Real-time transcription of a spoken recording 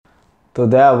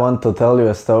Today I want to tell you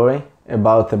a story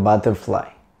about a butterfly,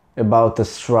 about a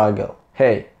struggle.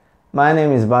 Hey, my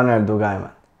name is Banner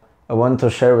Dugaiman. I want to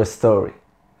share a story.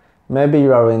 Maybe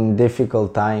you are in a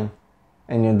difficult time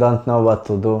and you don't know what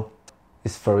to do.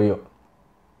 It's for you.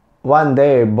 One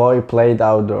day a boy played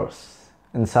outdoors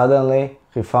and suddenly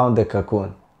he found a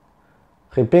cocoon.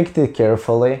 He picked it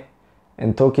carefully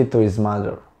and took it to his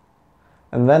mother.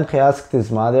 And then he asked his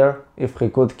mother if he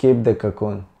could keep the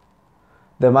cocoon.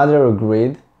 The mother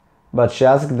agreed, but she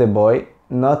asked the boy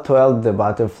not to help the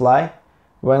butterfly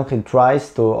when he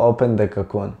tries to open the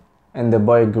cocoon, and the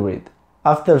boy agreed.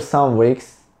 After some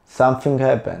weeks, something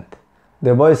happened.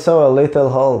 The boy saw a little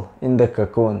hole in the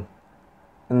cocoon,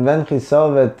 and then he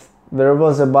saw that there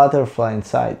was a butterfly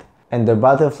inside, and the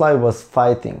butterfly was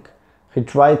fighting. He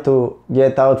tried to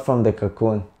get out from the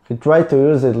cocoon. He tried to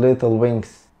use his little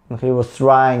wings, and he was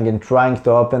trying to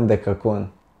open the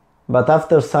cocoon. But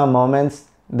after some moments,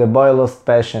 the boy lost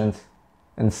patience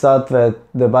and thought that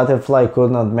the butterfly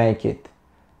could not make it.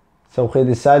 So he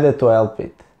decided to help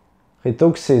it. He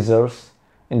took scissors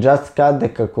and just cut the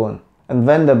cocoon, and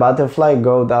then the butterfly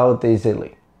got out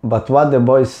easily. But what the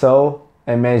boy saw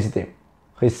amazed him.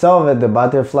 He saw that the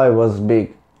butterfly was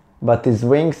big, but his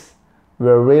wings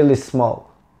were really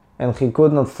small, and he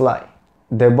could not fly.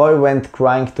 The boy went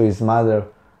crying to his mother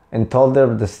and told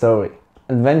her the story.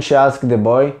 And then she asked the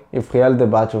boy if he held the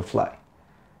butterfly.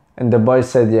 And the boy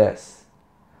said yes.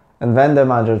 And then the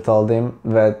mother told him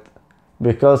that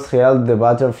because he held the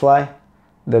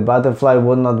butterfly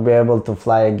would not be able to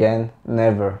fly again,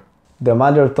 never. The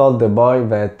mother told the boy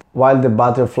that while the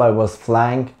butterfly was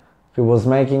flying, he was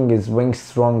making his wings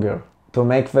stronger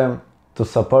to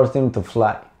support him to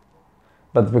fly.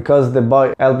 But because the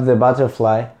boy helped the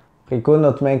butterfly, he could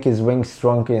not make his wings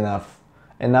strong enough,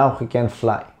 and now he can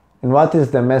fly. And what is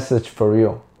the message for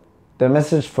you? The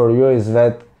message for you is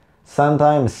that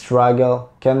sometimes struggle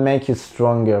can make you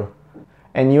stronger,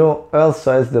 and you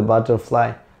also, as the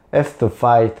butterfly, have to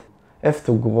fight, have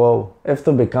to grow, have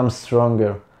to become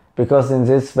stronger, because in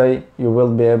this way you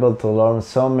will be able to learn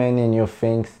so many new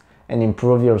things and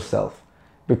improve yourself,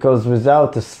 because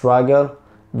without a struggle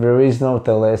there is no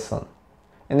lesson.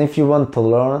 And if you want to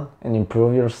learn and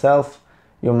improve yourself,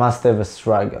 you must have a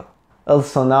struggle.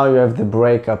 Also now you have the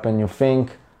breakup and you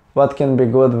think, what can be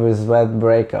good with that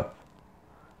breakup?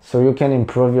 So you can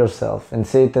improve yourself and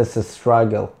see it as a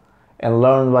struggle and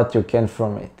learn what you can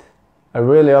from it. I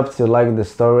really hope you liked the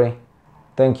story.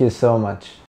 Thank you so much.